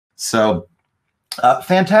So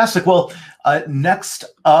fantastic. Well, next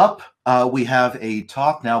up, we have a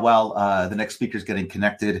talk now. While the next speaker is getting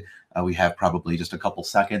connected, we have probably just a couple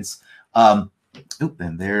seconds. And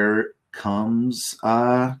there comes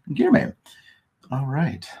Guillaume. All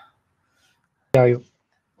right. How are you?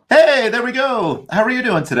 Hey, there we go. How are you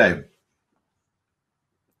doing today?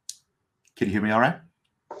 Can you hear me all right?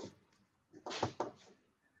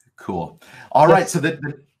 Cool. All right. So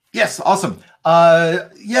yes, awesome.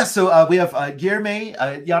 So we have Guillaume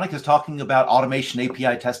Jeannic is talking about automation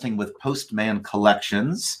API testing with Postman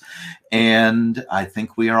collections. And I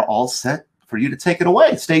think we are all set for you to take it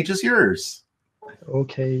away. Stage is yours.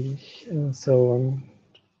 Okay. So I'm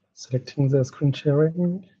selecting the screen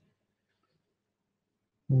sharing.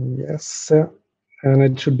 Yes. And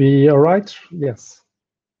it should be all right. Yes.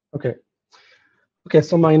 Okay. Okay.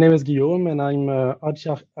 So my name is Guillaume, and I'm an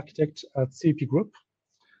architect at CEP Group.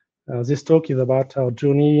 This talk is about our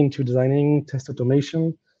journey into designing test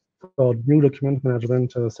automation for new document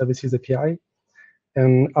management services API,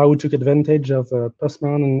 and how we took advantage of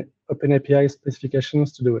Postman and OpenAPI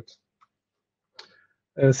specifications to do it.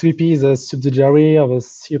 CEP is a subsidiary of a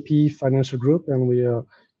CEP financial group, and we are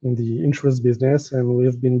in the insurance business, and we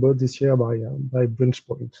have been bought this year by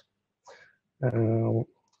Bridgepoint.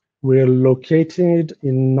 We're located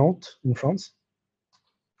in Nantes, in France.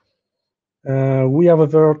 We have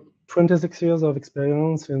over 26 years of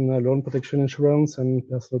experience in loan protection insurance and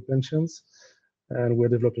personal pensions, and we're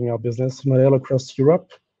developing our business model across Europe.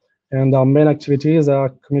 And our main activities are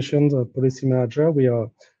commissioned policy manager. We are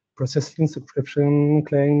processing subscription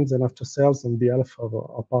claims and after sales on behalf of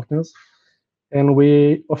our partners. And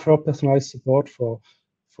we offer personalized support for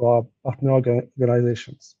our partner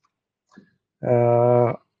organizations.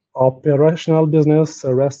 Our operational business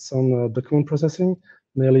rests on document processing,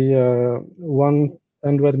 nearly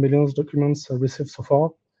 100 million documents received so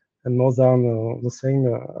far, and more than the same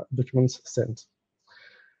documents sent.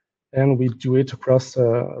 And we do it across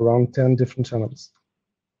around 10 different channels.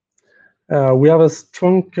 We have a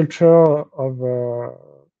strong culture of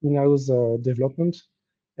in-house development,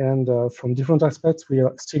 and from different aspects, we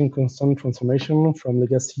are still in constant transformation from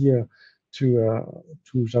legacy to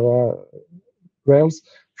Java Rails,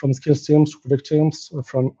 from skills teams to product teams,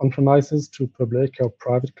 from on-premises to public or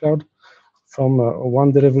private cloud, from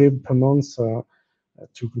one delivery per month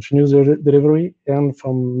to continuous delivery, and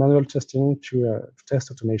from manual testing to test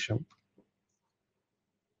automation.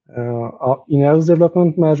 Our in-house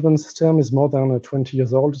development management system is more than 20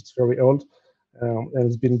 years old. It's very old, and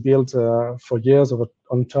it's been built for years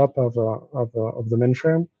on top of the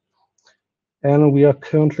mainframe. And we are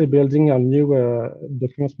currently building a new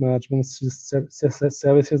document management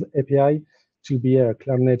services API to be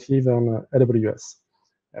cloud native on AWS.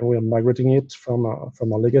 And we are migrating it from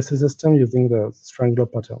our legacy system using the Strangler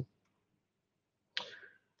pattern.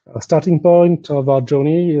 A starting point of our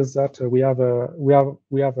journey is that we have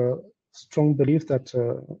a strong belief that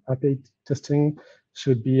API testing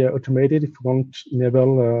should be automated if we want to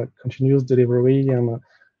enable continuous delivery and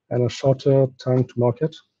a shorter time to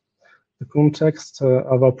market. The context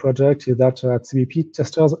of our project is that at CEP,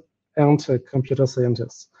 testers aren't computer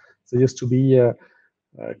scientists. They used to be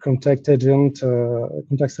contact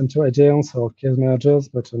center agents or case managers,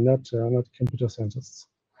 but not computer scientists.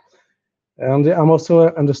 And I'm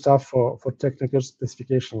also understaffed for technical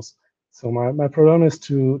specifications. So my problem is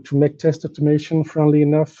to make test automation friendly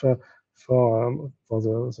enough for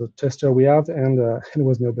the tester we have, and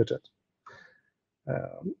with no budget.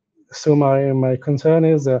 So my concern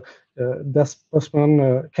is, can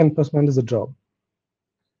Postman do the job?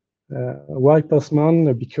 Why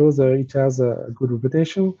Postman? Because it has a good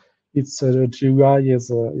reputation. Its GUI is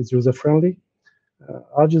user friendly.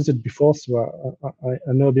 I've used it before, so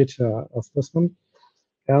I know a bit of Postman,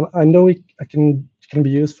 and I know it can be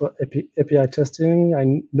used for API testing.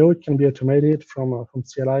 I know it can be automated from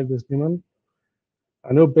CLI with Newman.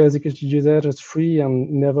 I know basic usage is free and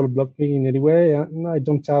never block me in any way, and I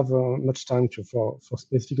don't have much time for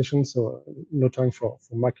specifications, so no time for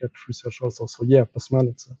market research also. So yeah,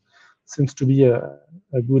 Postman seems to be a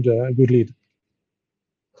good lead.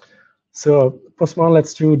 So Postman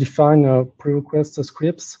lets you define pre-request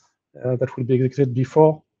scripts that will be executed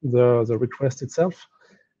before the request itself,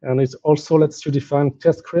 and it also lets you define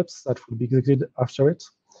test scripts that will be executed after it.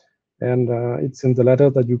 And it's in the letter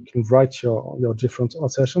that you can write your different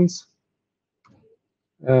assertions.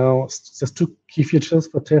 There's two key features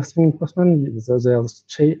for testing in Postman. There's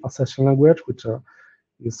J assertion language, which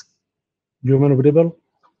is human readable,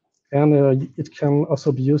 and it can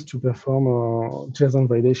also be used to perform JSON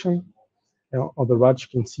validation. On the right, you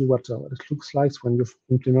can see what it looks like when you've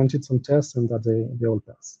implemented some tests and that they all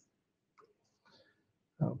pass.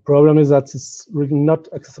 Problem is that it's really not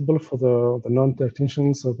accessible for the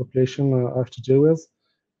non-technicians or population I have to deal with,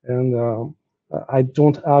 and I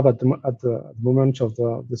don't have at the moment of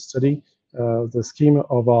the study the scheme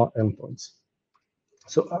of our endpoints.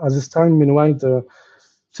 So at this time, meanwhile, the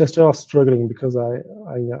testers are struggling because I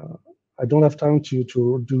don't have time to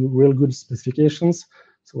do real good specifications.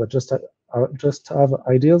 So I just have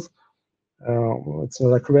ideas. It's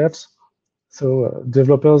not accurate. So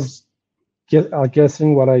developers are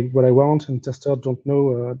guessing what I want, and testers don't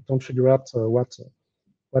know, don't figure out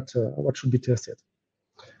what should be tested.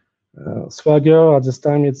 Swagger at this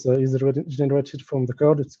time is generated from the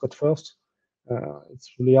code. It's code first.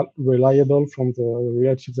 It's really reliable from the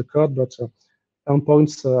reality of the code, but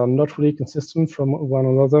endpoints are not really consistent from one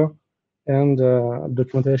another, and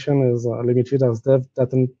documentation is limited as dev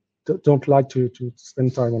don't like to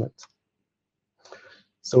spend time on it.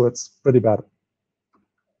 So it's pretty bad.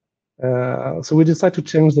 So we decided to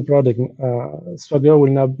change the product. Swagger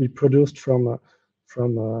will now be produced from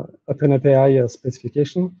OpenAPI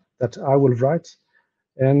specification that I will write,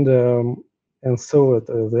 and so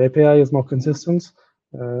the API is more consistent.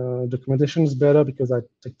 Documentation is better because I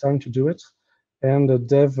take time to do it, and the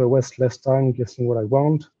dev wastes less time guessing what I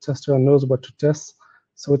want. Tester knows what to test,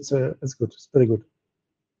 so it's good. It's pretty good.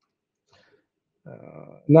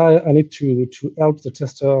 Now I need to help the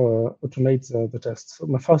tester automate the tests. So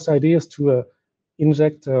my first idea is to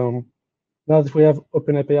inject. Now that we have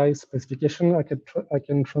OpenAPI specification, I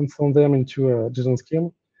can transform them into a JSON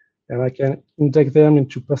scheme, and I can inject them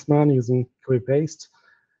into Postman using copy paste.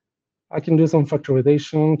 I can do some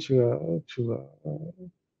factorization to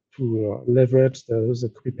leverage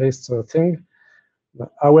the copy paste thing.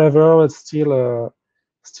 However, it's still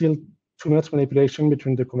too much manipulation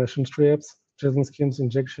between the conversion strips, JSON schemes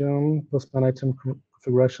injection, Postman item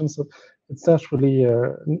configuration. So it's not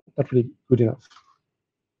really good enough.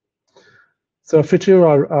 So a feature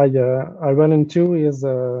I run into is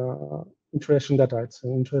iteration data. It's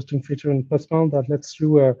an interesting feature in Postman that lets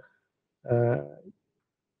you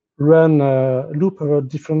run a loop over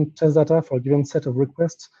different test data for a given set of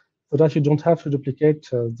requests, so that you don't have to duplicate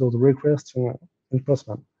those requests in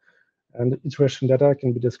Postman. And iteration data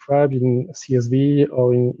can be described in CSV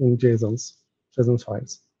or in JSON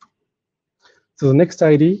files. So the next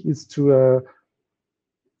idea is to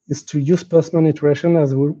use Postman iteration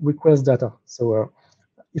as request data. So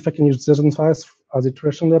if I can use JSON files as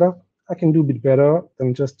iteration data, I can do a bit better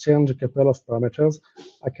than just change a couple of parameters.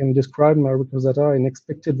 I can describe my request data and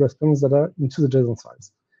expected response data into the JSON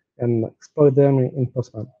files and exploit them in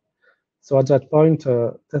Postman. So at that point,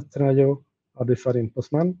 test scenarios are defined in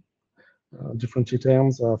Postman, different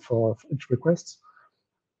items for each request.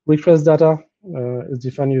 Request data is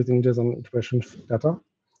defined using JSON iteration data,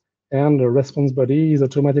 and the response body is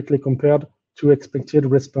automatically compared to expected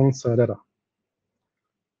response data.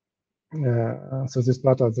 So this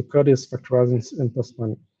part of the code is factorized in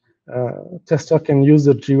Postman. Tester can use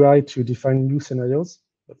the GUI to define new scenarios.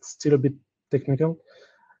 It's still a bit technical,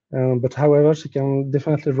 but however, she can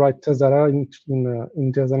definitely write test data in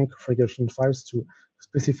JSON configuration files to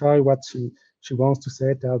specify what she wants to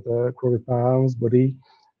set as the query params, body,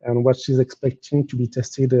 and what she's expecting to be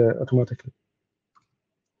tested automatically.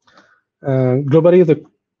 Globally, the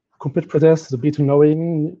complete process is a bit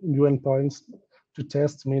annoying. New endpoints to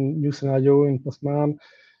test, new scenario in Postman.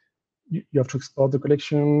 You have to export the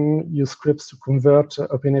collection, use scripts to convert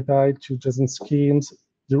OpenAPI to JSON schemes,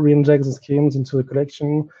 re-inject the schemes into the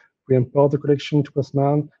collection, re-import the collection to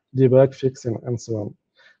Postman, debug, fix, and so on.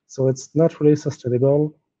 So it's not really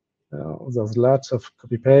sustainable. There's lots of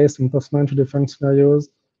copy-paste in Postman to define scenarios,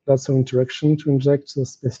 lots of interaction to inject the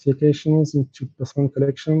specifications into Postman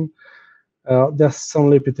collection. There's some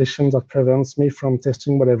limitation that prevents me from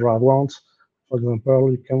testing whatever I want. For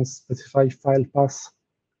example, you can specify file paths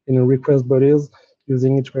in request bodies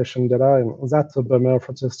using iteration data, and that's a bummer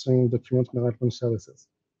for testing document management services.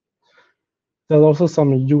 There's also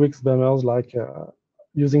some UX bummers, like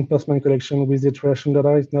using Postman collection with iteration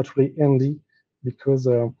data is not really handy because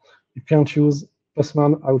you can't use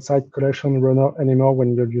Postman outside collection runner anymore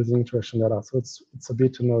when you're using iteration data. So it's a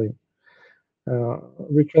bit annoying.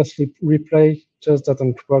 Request replay just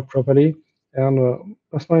doesn't work properly, and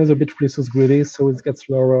Postman is a bit resource greedy, so it gets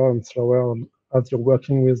slower and slower as you're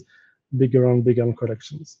working with bigger and bigger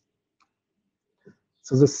collections.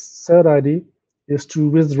 So the third idea is to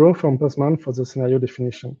withdraw from Postman for the scenario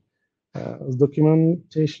definition. The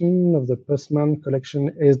documentation of the Postman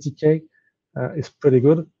collection SDK is pretty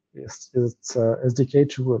good. It's SDK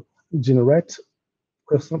to generate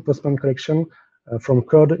Postman collection from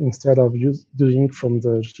code instead of doing it from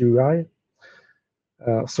the GUI.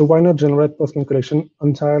 So why not generate Postman collection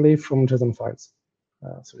entirely from JSON files?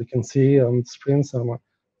 So you can see on the screen some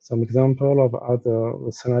example of how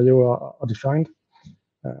the scenario are defined.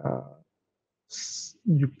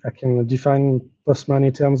 I can define Postman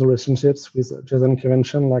items relationships with JSON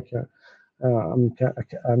convention, like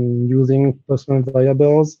I'm using Postman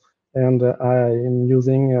variables, and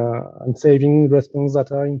I'm saving response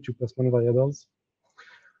data into Postman variables.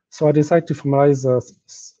 So I decided to formalize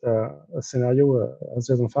a scenario as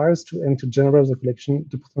JSON files and to generate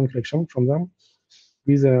the Postman collection from them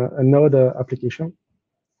with a node application.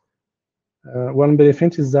 One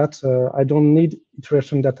benefit is that I don't need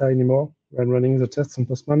iteration data anymore when running the tests in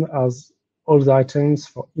Postman, as all the items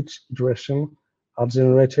for each iteration are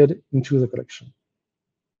generated into the collection.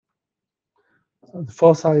 The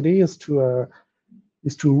fourth idea is to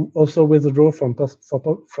also withdraw from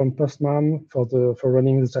Postman for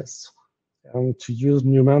running the tests, and to use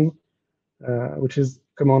Newman, which is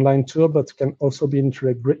command line tool, but can also be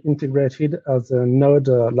integrated as a node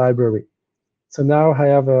library. So now I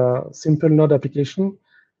have a simple node application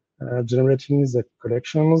generating the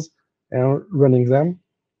collections and running them.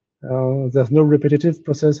 There's no repetitive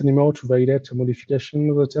process anymore to validate a modification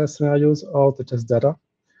of the test scenarios or the test data.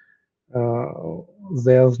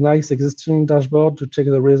 There's nice existing dashboard to check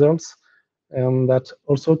the results, and that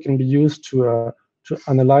also can be used to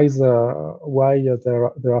analyze why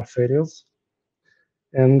there are failures.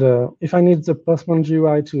 And if I need the Postman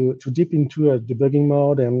GUI to dip into a debugging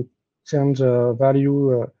mode and change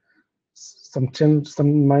value,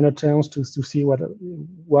 some minor change to see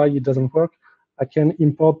why it doesn't work, I can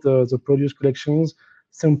import the produced collections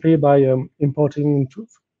simply by importing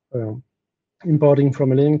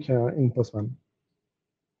from a link in Postman.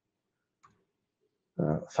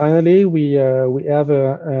 Finally, we have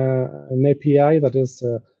an API that is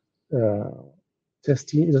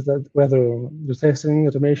testing, where the testing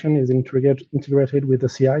automation is integrated with the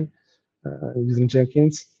CI using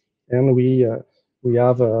Jenkins, and we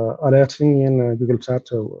have alerting in Google Chat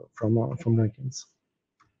from Jenkins.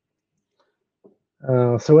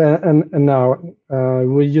 And now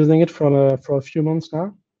we're using it for a few months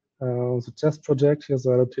now. The test project is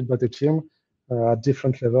adopted by the team at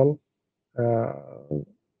different level.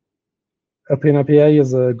 OpenAPI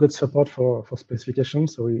is a good support for specification,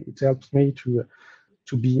 so it helps me to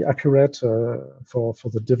be accurate for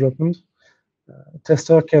the development.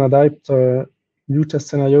 Tester can adapt new test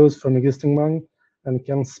scenarios from existing one and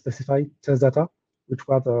can specify test data, which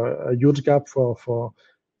was a huge gap for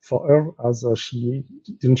her, as she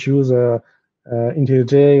didn't use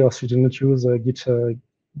IntelliJ, or she didn't use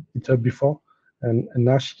GitHub before, and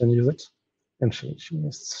now she can use it, and she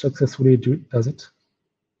successfully does it.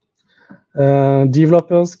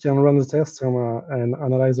 Developers can run the tests and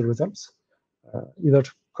analyze the results, either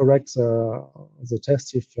to correct the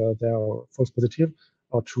test if they are false positive,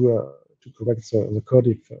 or to correct the code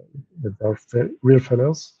if there are real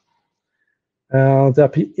failures. The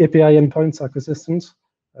API endpoints are consistent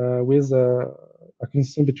are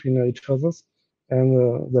consistent between each others,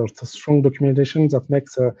 and there's a strong documentation that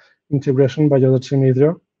makes integration by the other team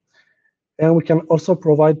easier. And we can also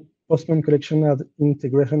provide Postman collection as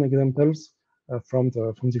integration examples from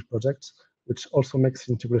this project, which also makes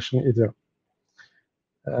integration easier.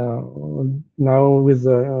 Now with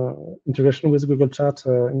integration with Google Chat,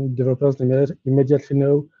 developers immediately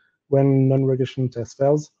know when non-regression test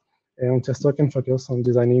fails, and tester can focus on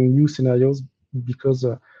designing new scenarios, because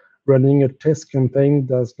running a test campaign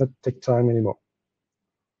does not take time anymore.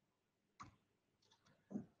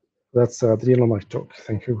 That's the end of my talk.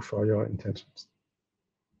 Thank you for your attention.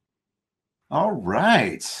 All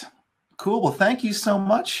right, cool. Well, thank you so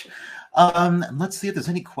much. Let's see if there's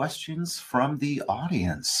any questions from the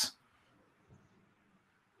audience.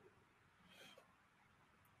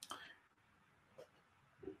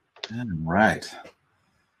 All right.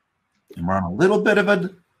 And we're on a little bit of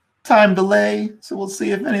a time delay, so we'll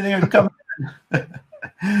see if anything will come in.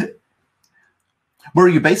 Where are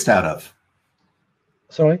you based out of?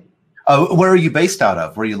 Sorry? Where are you based out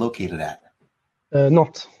of? Where are you located at?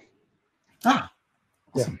 Not. Ah,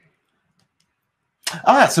 awesome.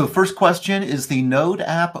 Yeah. So first question, is the Node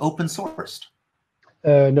app open sourced?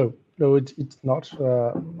 No, it's not.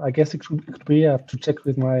 I guess it could be. I have to check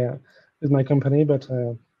with my company, but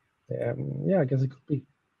yeah, I guess it could be.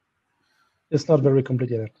 It's not very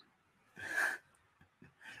complicated.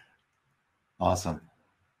 Awesome.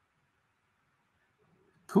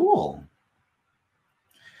 Cool.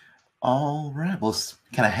 All right. Well,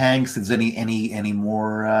 kind of hang since any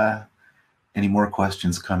more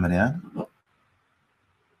questions coming in.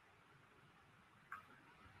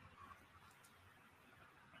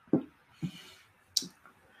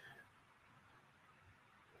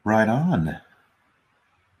 Right on.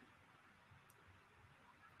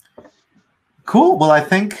 Cool. Well, I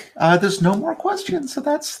think there's no more questions, so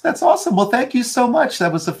that's awesome. Well, thank you so much.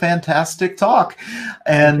 That was a fantastic talk.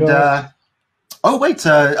 And oh wait,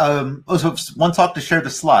 so one talk to share the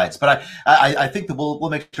slides, but I think that we'll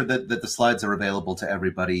make sure that the slides are available to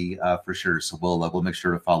everybody for sure. So we'll make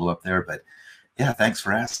sure to follow up there. But yeah, thanks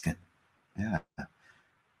for asking. Yeah.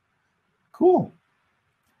 Cool.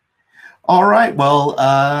 All right.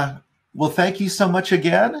 Well, thank you so much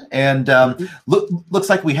again. And looks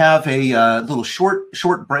like we have a little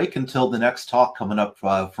short break until the next talk coming up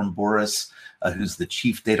from Boris, who's the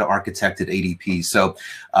Chief Data Architect at ADP. So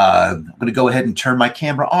I'm going to go ahead and turn my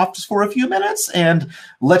camera off just for a few minutes and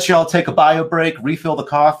let y'all take a bio break, refill the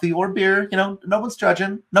coffee or beer. You know, no one's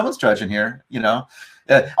judging. No one's judging here, you know.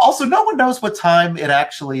 Also, no one knows what time it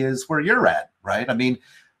actually is where you're at, right? I mean,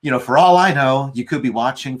 you know, for all I know, you could be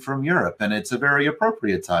watching from Europe, and it's a very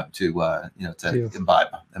appropriate time to, you know, to imbibe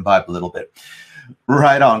a little bit.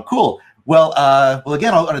 Right on. Cool. Well,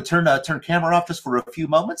 again, I'm going to turn camera off just for a few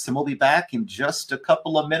moments, and we'll be back in just a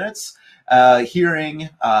couple of minutes, hearing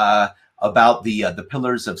about the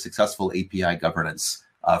pillars of successful API governance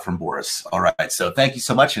from Boris. All right. So thank you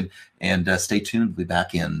so much, and stay tuned. We'll be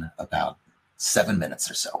back in about 7 minutes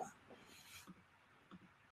or so.